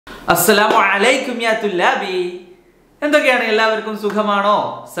Assalamu alaikum ya tullabi. എന്തൊക്കെയാണ് എല്ലാവർക്കും സുഖമാണോ?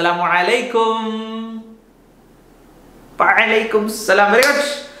 അസ്സലാമു അലൈക്കും. വഅലൈക്കും സലാം. Very good.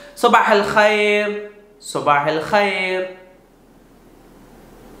 സുബ്ഹാൽ ഖൈർ. സുബ്ഹാൽ ഖൈർ.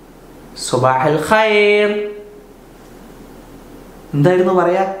 സുബ്ഹാൽ ഖൈർ. എന്തായിരുന്നു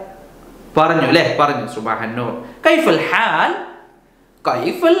പറയാ? പറഞ്ഞു അല്ലേ? പറഞ്ഞു. സുബ്ഹാൻ നൂർ. കൈഫൽ ഹാൽ?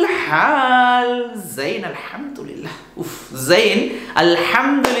 കൈഫൽ ഹാൽ? സൈൻ അൽഹംദുലില്ലാ. സൈൻ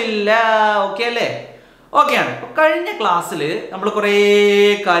അൽഹംദുലില്ലാ. ഓക്കേ അല്ലേ? ഓക്കെയാണ്. കഴിഞ്ഞ ക്ലാസ്സിൽ നമ്മൾ കുറേ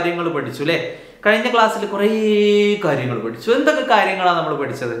കാര്യങ്ങൾ പഠിച്ചു അല്ലേ? കഴിഞ്ഞ ക്ലാസ്സിൽ കുറേ കാര്യങ്ങൾ പഠിച്ചു. എന്തൊക്കെ കാര്യങ്ങളാണ് നമ്മൾ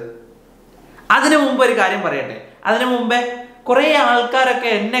പഠിച്ചത്? അതിനു മുമ്പ് ഒരു കാര്യം പറയട്ടെ. അതിനു മുമ്പേ കുറേ ആൾക്കാരൊക്കെ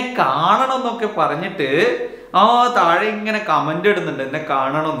എന്നെ കാണണം എന്നൊക്കെ പറഞ്ഞിട്ട് താഴെ ഇങ്ങനെ കമന്റ് ഇടുന്നുണ്ട്, എന്നെ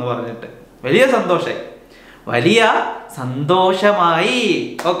കാണണം എന്ന് പറഞ്ഞിട്ട്. വലിയ സന്തോഷമായി.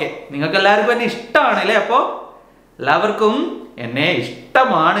 ഓക്കെ, നിങ്ങൾക്ക് എല്ലാവർക്കും എന്നെ ഇഷ്ടമാണ് അല്ലേ? അപ്പോൾ എല്ലാവർക്കും എന്നെ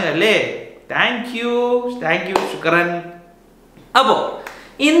ഇഷ്ടമാണ് അല്ലേ? താങ്ക് യു, ശുക്രൻ. അപ്പോൾ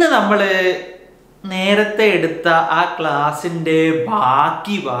ഇന്ന് നമ്മൾ നേരത്തെ എടുത്ത ആ ക്ലാസിൻ്റെ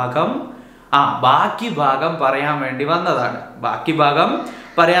ബാക്കി ഭാഗം പറയാൻ വേണ്ടി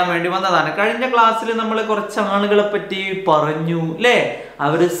വന്നതാണ്. കഴിഞ്ഞ ക്ലാസ്സിൽ നമ്മൾ കുറച്ച് ആളുകളെ പറ്റി പറഞ്ഞു അല്ലേ?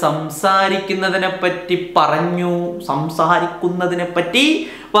 അവർ സംസാരിക്കുന്നതിനെ പറ്റി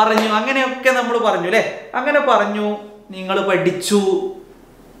പറഞ്ഞു, അങ്ങനെയൊക്കെ നമ്മൾ പറഞ്ഞു അല്ലേ? അങ്ങനെ പറഞ്ഞു. നിങ്ങൾ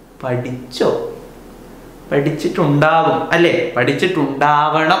പഠിച്ചിട്ടുണ്ടാവും അല്ലേ?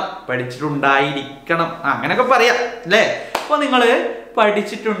 പഠിച്ചിട്ടുണ്ടായിരിക്കണം, അങ്ങനെയൊക്കെ പറയാം അല്ലേ? അപ്പോൾ നിങ്ങൾ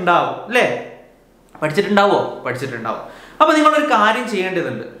പഠിച്ചിട്ടുണ്ടാവും അല്ലേ? പഠിച്ചിട്ടുണ്ടാവും. അപ്പോൾ നിങ്ങളൊരു കാര്യം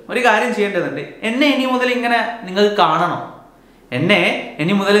ചെയ്യേണ്ടതുണ്ട്. എന്നെ ഇനി മുതൽ ഇങ്ങനെ നിങ്ങൾക്ക്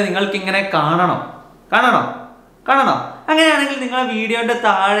കാണണം. കാണണോ? അങ്ങനെയാണെങ്കിൽ നിങ്ങളെ വീഡിയോന്റെ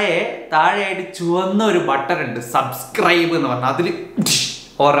താഴെയായിട്ട് ചുവന്ന ഒരു ബട്ടൺ ഉണ്ട്, സബ്സ്ക്രൈബ് എന്ന് പറഞ്ഞാൽ. അതിൽ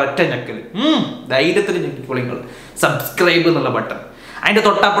ഒരൊറ്റ ഞെക്കല് ധൈര്യത്തിൽ ഞെക്കിക്കോളി നിങ്ങൾ. സബ്സ്ക്രൈബ് എന്നുള്ള ബട്ടൺ. അതിന്റെ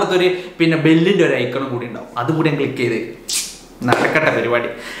തൊട്ടപ്പുറത്ത് ഒരു ബെല്ലിന്റെ ഒരു ഐക്കണും കൂടി ഉണ്ടാവും. അതും കൂടി ക്ലിക്ക് ചെയ്ത് നടക്കട്ടെ പരിപാടി.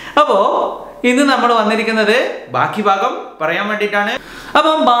 അപ്പോ ഇന്ന് നമ്മൾ വന്നിരിക്കുന്നത് ബാക്കി ഭാഗം പറയാൻ വേണ്ടിയിട്ടാണ്.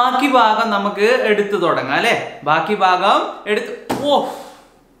 അപ്പം ബാക്കി ഭാഗം നമുക്ക് എടുത്തു തുടങ്ങാം അല്ലെ? ബാക്കി ഭാഗം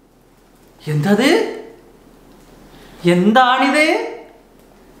എന്താണിത്?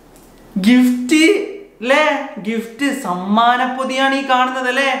 ഗിഫ്റ്റ് അല്ലേ? ഗിഫ്റ്റ്, സമ്മാനപ്പൊതിയാണ് ഈ കാണുന്നത്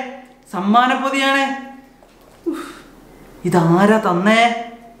അല്ലേ? സമ്മാനപ്പൊതിയാണ്. ഇതാരാ തന്നേ?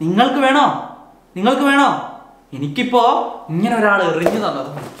 നിങ്ങൾക്ക് വേണോ? എനിക്കിപ്പോ ഇങ്ങനെ ഒരാൾ എറിഞ്ഞു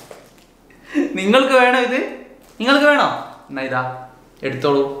തന്നത്. നിങ്ങൾക്ക് വേണോ ഇത്? എന്നാ ഇതാ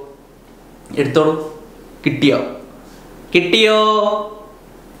എടുത്തോളൂ. കിട്ടിയോ?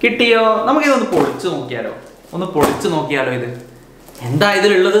 നമുക്കിതൊന്ന് പൊളിച്ചു നോക്കിയാലോ? ഇത് എന്താ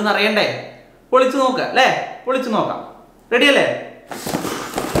ഇതിലുള്ളത് എന്ന് അറിയണ്ടേ? പൊളിച്ചു നോക്കാം. റെഡി അല്ലേ?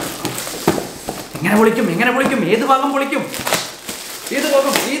 എങ്ങനെ പൊളിക്കും? ഏത് ഭാഗം പൊളിക്കും?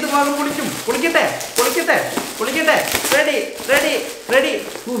 പൊളിക്കട്ടെ. റെഡി.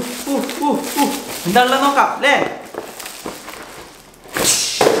 എന്താ ഉള്ളത് നോക്കാം അല്ലേ?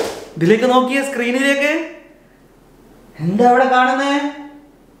 ഇതിലേക്ക് നോക്കിയ സ്ക്രീനിലേക്ക് എന്താ അവിടെ കാണുന്നേ?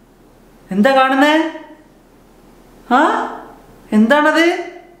 എന്താണത്?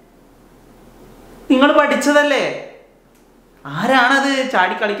 നിങ്ങൾ പഠിച്ചതല്ലേ? ആരാണത്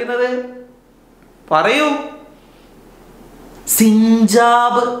ചാടി കളിക്കുന്നത്? പറയൂ.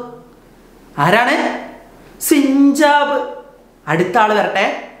 സിഞ്ചാബ്. ആരാണ്? സിഞ്ചാബ്. അടുത്ത ആള് വരട്ടെ.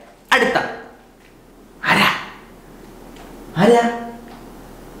 ആരാ?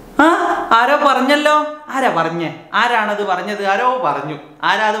 ആരോ പറഞ്ഞല്ലോ. ആരാണത് പറഞ്ഞത്? ആരോ പറഞ്ഞു.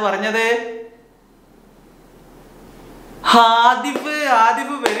 ആരാ അത് പറഞ്ഞത്? ഹാദിഫ്.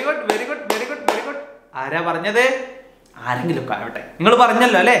 Very good. ആരാ പറഞ്ഞത്? ആരെങ്കിലും ആവട്ടെ. നിങ്ങൾ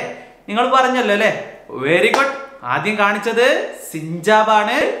പറഞ്ഞല്ലോ അല്ലേ? Very good. ആദ്യം കാണിച്ചത്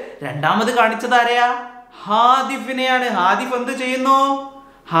സിഞ്ചാബാണ്. രണ്ടാമത് കാണിച്ചത് ആരെയാ? ഹാദിഫിനെയാണ്. ഹാദിഫ് എന്ത് ചെയ്യുന്നു?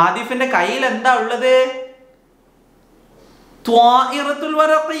 ഹാദിഫിന്റെ കയ്യിൽ എന്താ ഉള്ളത്? ത്വാഇറത്തുൽ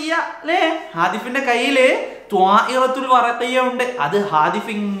വറഖിയ്യ അല്ലേ? ഹാദിഫിന്റെ കയ്യില് ത്വാഇറത്തുൽ വറഖിയ്യ ഉണ്ട്. അത്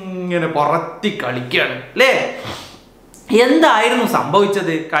ഹാദിഫ് ഇങ്ങനെ പുറത്തി കളിക്കുകയാണ് അല്ലേ? എന്തായിരുന്നു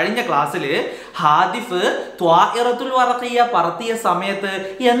സംഭവിച്ചത്? കഴിഞ്ഞ ക്ലാസ്സിൽ ഹാദിഫ് ത്വാഇറത്തുൽ വറഖിയ്യ പറത്തിയ സമയത്ത്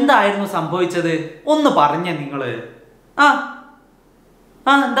എന്തായിരുന്നു സംഭവിച്ചത്? ഒന്ന് പറഞ്ഞേ നിങ്ങള്.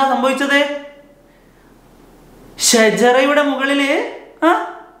 എന്താ സംഭവിച്ചത്? ഷജറയുടെ മുകളില്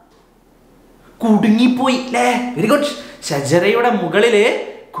കുടുങ്ങിപ്പോയി അല്ലേ? Very good. ഷജറയുടെ മുകളില്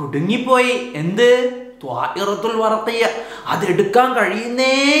കുടുങ്ങിപ്പോയി. എന്ത്? ത്വാഇറത്തുൽ വറഖിയ്യ. അതെടുക്കാൻ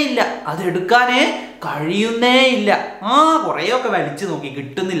കഴിയുന്നേ ഇല്ല. കുറേയൊക്കെ വലിച്ചു നോക്കി,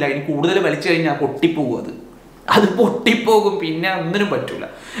 കിട്ടുന്നില്ല. ഇനി കൂടുതൽ വലിച്ചു കഴിഞ്ഞാൽ പൊട്ടിപ്പോകും. അത് അത് പൊട്ടിപ്പോകും, പിന്നെ ഒന്നിനും പറ്റൂല.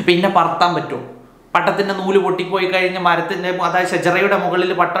 പിന്നെ പറത്താൻ പറ്റുമോ? പട്ടത്തിന്റെ നൂല് പൊട്ടിപ്പോയി കഴിഞ്ഞ് മരത്തിന്റെ, അതായത് ഷജറയുടെ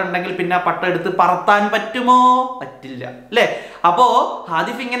മുകളിൽ പട്ട ഉണ്ടെങ്കിൽ പിന്നെ ആ പട്ട എടുത്ത് പറത്താൻ പറ്റുമോ? പറ്റില്ല അല്ലേ? അപ്പോ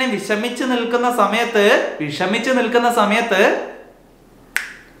ഹാദിഫ് ഇങ്ങനെ വിഷമിച്ച് നിൽക്കുന്ന സമയത്ത്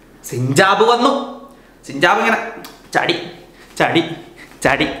സിഞ്ചാബ് വന്നു. സിഞ്ചാബ് ഇങ്ങനെ ചാടി ചാടി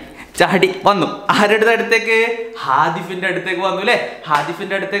ചാടി ചാടി വന്നു. ആരുടെ അടുത്തേക്ക്? ഹാദിഫിന്റെ അടുത്തേക്ക് വന്നു അല്ലെ?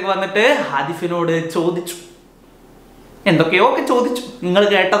 ഹാദിഫിന്റെ അടുത്തേക്ക് വന്നിട്ട് ഹാദിഫിനോട് ചോദിച്ചു, എന്തൊക്കെയോ ഒക്കെ ചോദിച്ചു. നിങ്ങൾ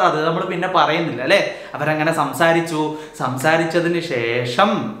കേട്ടത്, അത് നമ്മൾ പിന്നെ പറയുന്നില്ല അല്ലെ? അവരങ്ങനെ സംസാരിച്ചതിന്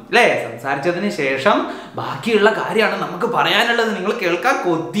ശേഷം ബാക്കിയുള്ള കാര്യമാണ് നമുക്ക് പറയാനുള്ളത്. നിങ്ങൾ കേൾക്കാൻ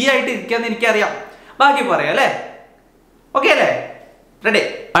കൊതിയായിട്ട് ഇരിക്കാന്ന് എനിക്കറിയാം. ബാക്കി പറയാം അല്ലെ? ഓക്കെ അല്ലേ? റെഡി?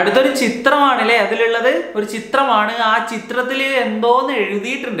 അടുത്തൊരു ചിത്രമാണ് അല്ലെ അതിലുള്ളത്. ഒരു ചിത്രമാണ്. ആ ചിത്രത്തിൽ എന്തോന്ന്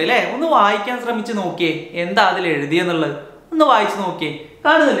എഴുതിയിട്ടുണ്ട് അല്ലെ? ഒന്ന് വായിക്കാൻ ശ്രമിച്ചു നോക്കിയേ, എന്താ അതിൽ എഴുതിയെന്നുള്ളത് ഒന്ന് വായിച്ചു നോക്കിയേ.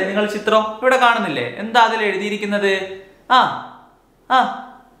 കാണുന്നില്ലേ നിങ്ങൾ ചിത്രം? ഇവിടെ കാണുന്നില്ലേ? എന്താ അതിൽ എഴുതിയിരിക്കുന്നത്?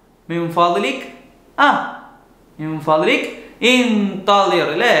 മിൻ ഫദ്ലിക് ഇൻതളിർ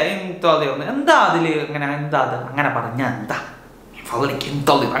അല്ലേ? ഇൻതളിർ എന്താ അതില്? എന്താ അത് അങ്ങനെ പറഞ്ഞ എന്താ? മിൻ ഫദ്ലിക്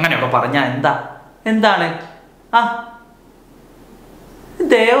ഇൻതളിർ അങ്ങനെയൊക്കെ പറഞ്ഞ എന്താണ്?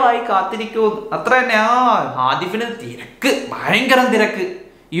 ദയവായി കാത്തിരിക്കൂ, അത്ര തന്നെ. ഹാദിഫിന് തിരക്ക്, ഭയങ്കരം തിരക്ക്.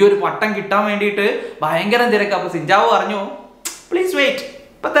 ഈ ഒരു പട്ടം കിട്ടാൻ വേണ്ടിയിട്ട് ഭയങ്കരം തിരക്ക്. അപ്പൊ സിഞ്ചാബ് പറഞ്ഞു, പ്ലീസ് വെയിറ്റ്,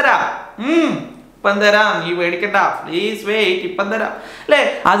 ഇപ്പം തരാം, നീ പേടിക്കണ്ട, പ്ലീസ് വെയിറ്റ്, ഇപ്പം തരാം അല്ലെ?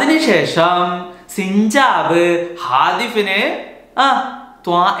 അതിനുശേഷം സിഞ്ചാബ് ഹാദിഫിന്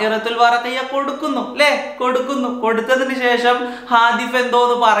ത്വാഇറത്തുൽ വറഖിയ കൊടുക്കുന്നു അല്ലെ? കൊടുത്തതിന് ശേഷം ഹാദിഫ്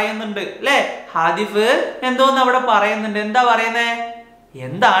എന്തോന്ന് പറയുന്നുണ്ട് അല്ലെ? ഹാദിഫ് എന്തോന്ന് അവിടെ പറയുന്നുണ്ട്. എന്താ പറയുന്നേ?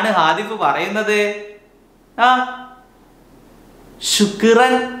 എന്താണ് ഹാദിഫ് പറയുന്നത്?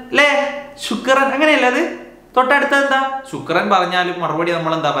 ശുക്രൻ അല്ലേ? ശുക്രൻ അങ്ങനെയല്ലേ? അത് തൊട്ടടുത്ത എന്താ? ശുക്രൻ പറഞ്ഞാലും മറുപടി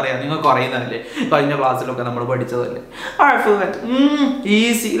നമ്മൾ എന്താ പറയാ? നിങ്ങൾക്ക് അറിയുന്നതല്ലേ, കഴിഞ്ഞ ക്ലാസ്സിലൊക്കെ നമ്മൾ പഠിച്ചതല്ലേ.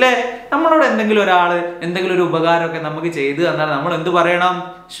 ഈസി അല്ലേ? നമ്മളോട് എന്തെങ്കിലും ഒരാള് എന്തെങ്കിലും ഒരു ഉപകാരമൊക്കെ നമുക്ക് ചെയ്തു തന്നാൽ നമ്മൾ എന്ത് പറയണം?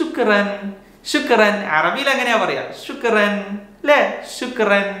 ശുക്രൻ. അറബിയിൽ എങ്ങനെയാ പറയാ? ശുക്രൻ അല്ലേ?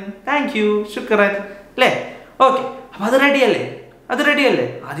 ശുക്രൻ, താങ്ക് യു, ശുക്രൻ അല്ലേ? ഓക്കെ, അപ്പൊ അത് റെഡിയല്ലേ?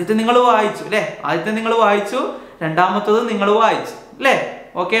 ആദ്യത്തെ നിങ്ങൾ വായിച്ചു അല്ലെ? രണ്ടാമത്തത് നിങ്ങൾ വായിച്ചു അല്ലേ?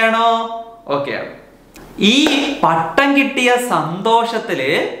 ഓക്കെ ആണോ? ഓക്കെ ആണ്. ഈ പട്ടം കിട്ടിയ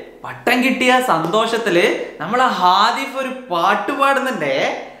സന്തോഷത്തില് നമ്മളെ ഹാദിഫ് ഒരു പാട്ട് പാടുന്നുണ്ടേ.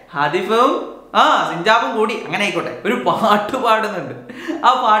 ഹാദിഫും സിഞ്ചാബും കൂടി, അങ്ങനെ ആയിക്കോട്ടെ, ഒരു പാട്ട് പാടുന്നുണ്ട്. ആ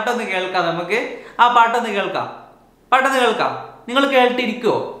പാട്ടൊന്ന് കേൾക്കാം നമുക്ക്. പാട്ടൊന്ന് കേൾക്കാം. നിങ്ങൾ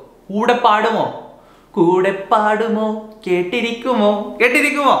കേട്ടിരിക്കുമോ? കൂടെ പാടുമോ? കേട്ടിരിക്കുമോ?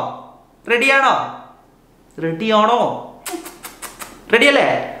 റെഡിയാണോ? റെഡിയല്ലേ?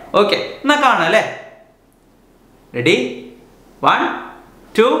 ഓക്കെ, എന്നാ കാണാം അല്ലേ? റെഡി? 1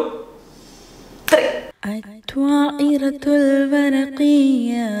 2 3. الطائرة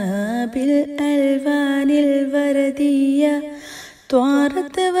الورقية بالألوان الوردية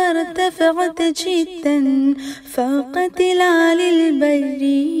طارت وارتفعت جدا فوق تلال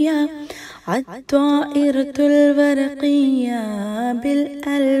البرية. الطائرة الورقية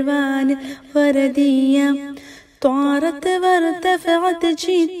بالألوان الوردية طارت وارتفعت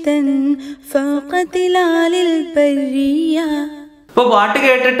جدا فوق تلال البرية. ഇപ്പൊ പാട്ട്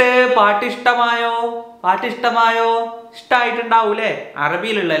കേട്ടിട്ട് പാട്ട് ഇഷ്ടമായോ? ഇഷ്ടമായിട്ടുണ്ടാവൂലേ?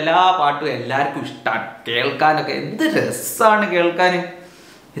 അറബിയിലുള്ള എല്ലാ പാട്ടും എല്ലാവർക്കും ഇഷ്ടമാണ്. കേൾക്കാനൊക്കെ എന്ത് രസാണ്.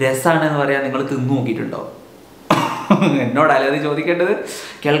 രസാണെന്ന് പറയാൻ നിങ്ങൾ തിന്നു നോക്കിയിട്ടുണ്ടോ? എന്നോടല്ലേ അത് ചോദിക്കേണ്ടത്?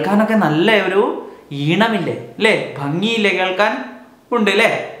 കേൾക്കാനൊക്കെ നല്ല ഒരു ഈണമില്ലേ അല്ലേ? ഭംഗിയില്ലേ കേൾക്കാൻ? ഉണ്ട്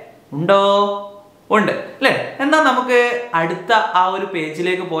അല്ലേ? ഉണ്ടോ? ഉണ്ട് അല്ലേ? എന്നാ നമുക്ക് അടുത്ത ആ ഒരു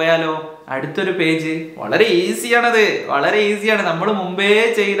പേജിലേക്ക് പോയാലോ? അടുത്തൊരു പേജ് വളരെ ഈസിയാണ്. നമ്മൾ മുമ്പേ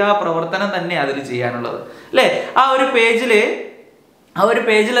ചെയ്ത പ്രവർത്തനം തന്നെ അതിൽ ചെയ്യാനുള്ളത് അല്ലേ? ആ ഒരു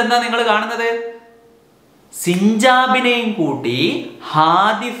പേജിൽ എന്താ നിങ്ങൾ കാണുന്നത്? സിഞ്ചാബിനെയും കൂട്ടി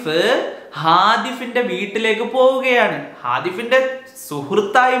ഹാദിഫിന്റെ വീട്ടിലേക്ക് പോവുകയാണ്. ഹാദിഫിന്റെ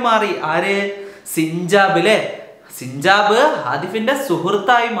സുഹൃത്തായി മാറി. ആര്? സിഞ്ചാബ് അല്ലേ? സിഞ്ചാബ് ഹാദിഫിന്റെ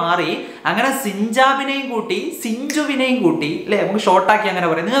സുഹൃത്തായി മാറി. അങ്ങനെ സിഞ്ചാബിനെയും കൂട്ടി സിഞ്ചുവിനെയും കൂട്ടി അല്ലെ? നമുക്ക് ഷോർട്ടാക്കി അങ്ങനെ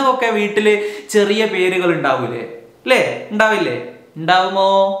പറയാം. നിങ്ങൾക്കൊക്കെ വീട്ടില് ചെറിയ പേരുകൾ ഉണ്ടാവൂലേ അല്ലേ?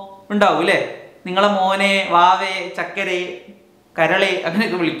 ഉണ്ടാവൂലേ? നിങ്ങളെ മോനെ, വാവേ, ചക്കരെ, കരളെ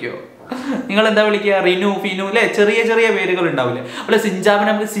അങ്ങനെയൊക്കെ വിളിക്കോ? നിങ്ങൾ എന്താ വിളിക്കുക? റിനു, ഫിനു അല്ലെ? ചെറിയ പേരുകൾ ഉണ്ടാവില്ലേ? അല്ലെ? സിഞ്ചാബിനെ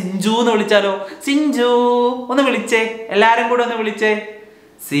നമുക്ക് സിഞ്ചു എന്ന് വിളിച്ചാലോ? സിഞ്ചു ഒന്ന് വിളിച്ചേ, എല്ലാരും കൂടെ ഒന്ന് വിളിച്ചേ.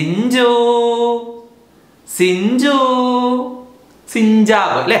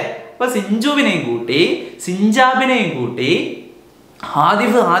 സിഞ്ചാബ് അല്ലെ? അപ്പൊ സിഞ്ചാബിനെയും കൂട്ടി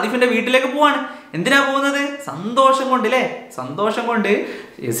ഹാദിഫിന്റെ വീട്ടിലേക്ക് പോവാണ്. എന്തിനാ പോകുന്നത്? സന്തോഷം കൊണ്ട്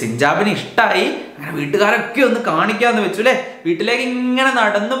സിഞ്ചാബിന് ഇഷ്ടമായി. അങ്ങനെ വീട്ടുകാരൊക്കെ ഒന്ന് കാണിക്കാന്ന് വെച്ചു അല്ലേ. വീട്ടിലേക്ക് ഇങ്ങനെ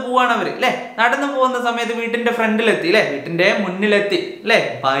നടന്നു പോവാണ് അവര് അല്ലെ. നടന്നു പോകുന്ന സമയത്ത് വീട്ടിന്റെ ഫ്രണ്ടിലെത്തി അല്ലെ, വീട്ടിന്റെ മുന്നിലെത്തി അല്ലെ,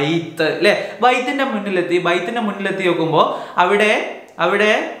 ബൈത്ത് അല്ലെ, ബൈത്തിന്റെ മുന്നിലെത്തി. ബൈത്തിന്റെ മുന്നിലെത്തി നോക്കുമ്പോ അവിടെ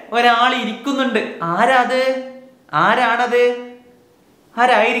ഒരാൾ ഇരിക്കുന്നുണ്ട്. ആരാണത്?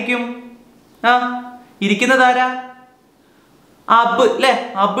 ആരായിരിക്കും? ഇരിക്കുന്നത് ആരാ? അബ് അല്ലെ.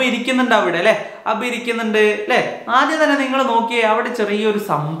 അബ് ഇരിക്കുന്നുണ്ട് അവിടെ അല്ലെ. അബ് ഇരിക്കുന്നുണ്ട് അല്ലെ. ആദ്യം തന്നെ നിങ്ങൾ നോക്കിയേ, അവിടെ ചെറിയൊരു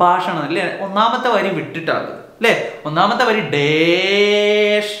സംഭാഷണം അല്ലെ. ഒന്നാമത്തെ വരി വിട്ടിട്ടാണ് അല്ലെ. ഒന്നാമത്തെ വരി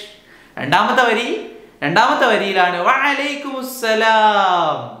ഡേഷ്, രണ്ടാമത്തെ വരിയിലാണ്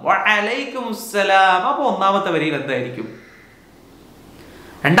വഅലൈക്കുമുസ്സലാം, വഅലൈക്കുമുസ്സലാം. അപ്പൊ ഒന്നാമത്തെ വരിയിൽ എന്തായിരിക്കും?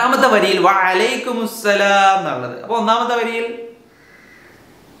 രണ്ടാമത്തെ വരിയിൽ വഅലൈക്കുമുസ്സലാം എന്നുള്ളത്. അപ്പൊ ഒന്നാമത്തെ വരിയിൽ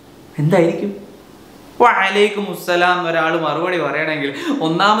എന്തായിരിക്കും? വഅലൈക്കുമുസ്സലാം ഒരാൾ മറുപടി പറയണമെങ്കിൽ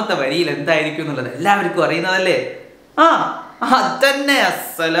ഒന്നാമത്തെ വരിയിൽ എന്തായിരിക്കും എന്നുള്ളത് എല്ലാവർക്കും അറിയുന്നതല്ലേ. അതന്നെ,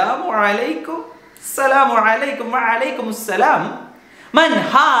 അസ്സലാമു അലൈക്കും, അസ്സലാമു അലൈക്കും, വഅലൈക്കുമുസ്സലാം. മൻ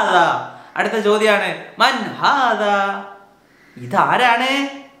ഹാദാ? അടുത്ത ചോദ്യമാണ് മൻ ഹാദാ? ഇതാരാണ്?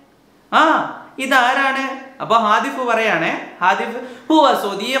 ഇതാരാണ്? അപ്പൊ ഹാദിഫ് പറയാണ്, ഹാദിഫ് ഹുവ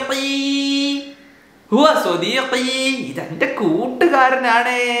സ്വദീഖി, ഹുവ സ്വദീഖി. ഇതെന്റെ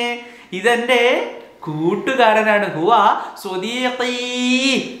കൂട്ടുകാരനാണ്, ഇതെന്റെ കൂട്ടുകാരനാണ്. ഹുവ സ്വദീഖി,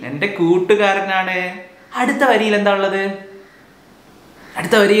 എന്റെ കൂട്ടുകാരനാണ്. അടുത്ത വരിയിൽ എന്താ ഉള്ളത്?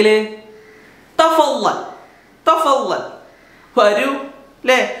 അടുത്ത വരിയില് തഫല്ലൽ, തഫല്ലൽ, വരൂ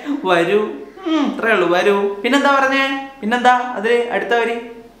അല്ലേ, വരൂ. ഇത്രേ ഉള്ളൂ, വരൂ. പിന്നെന്താ പറഞ്ഞേ? പിന്നെന്താ അതില് അടുത്ത വരി?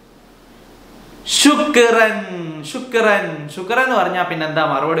 ശുക്രൻ, ശുക്രൻ. ശുക്രൻ എന്ന് പറഞ്ഞാൽ പിന്നെന്താ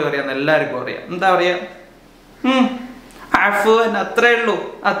മറുപടി പറയാന്ന് എല്ലാവർക്കും അറിയാം. എന്താ പറയാ? അഫ്വൻ. അത്രേ ഉള്ളൂ,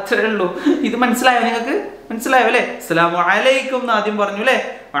 അത്രേ ഉള്ളൂ. ഇത് മനസ്സിലായോ? നിങ്ങൾക്ക് മനസ്സിലായോ അല്ലെ? അസ്സലാമു അലൈക്കും എന്ന് ആദ്യം പറഞ്ഞു അല്ലെ.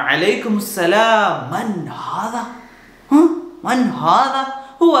 വഅലൈക്കുമുസ്സലാം. മൻ ഹാദാ? മൻ ഹാദാ?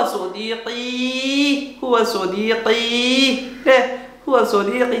 ഹുവ സ്വദീഖി, ഹുവ സ്വദീഖി, ഹുവ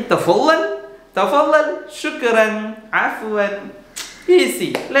സ്വദീഖി. തഫല്ലൽ, തഫല്ലൽ, ശുക്രൻ, അഫ്വൻ.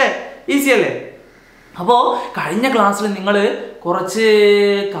 ഈസി അല്ലേ? ഈസി അല്ലേ? അപ്പോ കഴിഞ്ഞ ക്ലാസ്സിൽ നിങ്ങൾ കുറച്ച്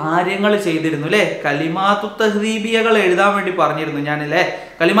കാര്യങ്ങൾ ചെയ്തിരുന്നു അല്ലെ. കലിമാത്തു തഹ്ദീബിയകൾ എഴുതാൻ വേണ്ടി പറഞ്ഞിരുന്നു ഞാനല്ലേ.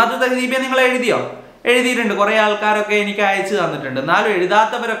 കലിമാത്തു തഹ്ദീബിയ നിങ്ങൾ എഴുതിയോ? എഴുതിയിട്ടുണ്ട്. കുറെ ആൾക്കാരൊക്കെ എനിക്ക് അയച്ചു തന്നിട്ടുണ്ട്. എന്നാലും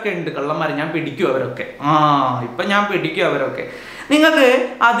എഴുതാത്തവരൊക്കെ ഉണ്ട്, കള്ളന്മാർ. ഞാൻ പിടിക്കും അവരൊക്കെ. ഇപ്പൊ ഞാൻ പിടിക്കും അവരൊക്കെ. നിങ്ങൾക്ക്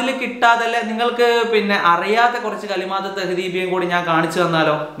അതിൽ കിട്ടാതല്ല, നിങ്ങൾക്ക് പിന്നെ അറിയാത്ത കുറച്ച് കലിമാത്തു തഹ്ദീബിയും കൂടി ഞാൻ കാണിച്ചു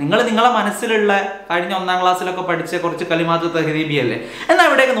തന്നാലോ? നിങ്ങളെ മനസ്സിലുള്ള കഴിഞ്ഞ 1ാം ക്ലാസ്സിലൊക്കെ പഠിച്ച കുറച്ച് കലിമാത്തു തഹ്ദീബിയല്ലേ. എന്നാ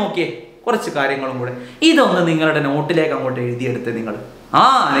ഇവിടേക്ക് നോക്കിയേ, കുറച്ച് കാര്യങ്ങളും കൂടെ. ഇതൊന്ന് നിങ്ങളുടെ നോട്ടിലേക്ക് അങ്ങോട്ട് എഴുതിയെടുത്ത് നിങ്ങൾ.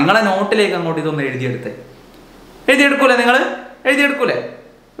 നിങ്ങളെ നോട്ടിലേക്ക് അങ്ങോട്ട് ഇതൊന്ന് എഴുതിയെടുക്കൂലേ? നിങ്ങൾ എഴുതിയെടുക്കൂലേ?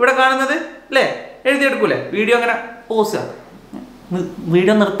 ഇവിടെ കാണുന്നത് അല്ലേ? എഴുതിയെടുക്കൂലേ? വീഡിയോ അങ്ങനെ പോസ്,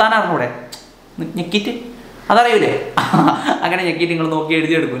 വീഡിയോ നിർത്താനാർന്നൂടെ? ഞെക്കിറ്റ് അതറിയൂലേ? അങ്ങനെ ഞെക്കിയിട്ട് നിങ്ങൾ നോക്കി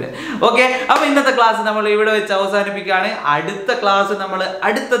എഴുതിയെടുക്കൂലേ? ഓക്കെ. അപ്പൊ ഇന്നത്തെ ക്ലാസ് നമ്മൾ ഇവിടെ വെച്ച് അവസാനിപ്പിക്കുകയാണ്. അടുത്ത ക്ലാസ് നമ്മൾ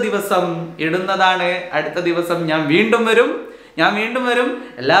അടുത്ത ദിവസം ഇടുന്നതാണ്. അടുത്ത ദിവസം ഞാൻ വീണ്ടും വരും.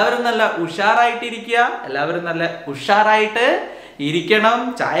 എല്ലാവരും നല്ല ഉഷാറായിട്ടിരിക്കുക. എല്ലാവരും നല്ല ഉഷാറായിട്ട് ഇരിക്കണം.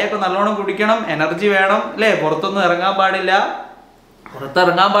 ചായയൊക്കെ നല്ലോണം കുടിക്കണം. എനർജി വേണം അല്ലേ. പുറത്തൊന്നും ഇറങ്ങാൻ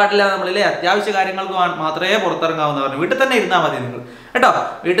പാടില്ല നമ്മളില്ലേ. അത്യാവശ്യ കാര്യങ്ങൾക്ക് മാത്രമേ പുറത്തിറങ്ങാവുന്ന പറഞ്ഞു. വീട്ടിൽ തന്നെ ഇരുന്നാൽ മതി നിങ്ങൾ കേട്ടോ.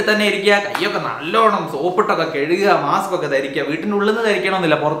 വീട്ടിൽ തന്നെ ഇരിക്കുക. കൈയൊക്കെ നല്ലോണം സോപ്പിട്ടൊക്കെ കഴുകുക. മാസ്ക് ഒക്കെ ധരിക്കുക. വീട്ടിൻ്റെ ഉള്ളിൽ നിന്ന്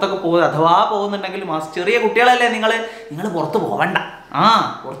ധരിക്കണമെന്നില്ല. പുറത്തൊക്കെ പോകുക, അഥവാ പോകുന്നുണ്ടെങ്കിൽ മാസ്ക്. ചെറിയ കുട്ടികളല്ലേ നിങ്ങൾ പുറത്ത് പോകണ്ട.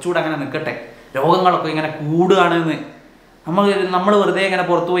 കുറച്ചുകൂടെ അങ്ങനെ നിൽക്കട്ടെ. രോഗങ്ങളൊക്കെ ഇങ്ങനെ കൂടുകയാണെന്ന്. നമ്മൾ വെറുതെ ഇങ്ങനെ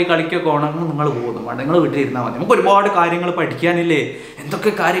പുറത്തു പോയി കളിക്കൊക്കെ ഉണങ്ങും. നിങ്ങൾ പോകുന്നു വേണ്ട, നിങ്ങൾ വീട്ടിലിരുന്നാൽ മതി. നമുക്ക് ഒരുപാട് കാര്യങ്ങൾ പഠിക്കാനില്ലേ.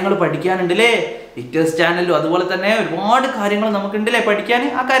 എന്തൊക്കെ കാര്യങ്ങൾ പഠിക്കാനുണ്ടല്ലേ. വിക്ടേഴ്സ് ചാനലിലും അതുപോലെ തന്നെ ഒരുപാട് കാര്യങ്ങൾ നമുക്കുണ്ടല്ലേ പഠിക്കാൻ.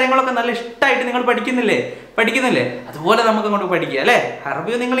 ആ കാര്യങ്ങളൊക്കെ നല്ല ഇഷ്ടമായിട്ട് നിങ്ങൾ പഠിക്കുന്നില്ലേ? അതുപോലെ നമുക്ക് അങ്ങോട്ട് പഠിക്കുക അല്ലേ.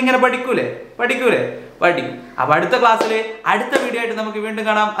 അറബി നിങ്ങൾ ഇങ്ങനെ പഠിക്കും. അപ്പൊ അടുത്ത ക്ലാസ്സിൽ അടുത്ത വീഡിയോ ആയിട്ട് നമുക്ക് വീണ്ടും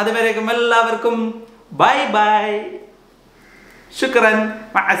കാണാം. അതുവരേക്കും എല്ലാവർക്കും ബൈ ബൈ. ശുക്രൻ,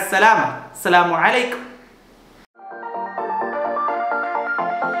 മഅസ്സലാമ, അസ്സലാമു അലൈക്കും.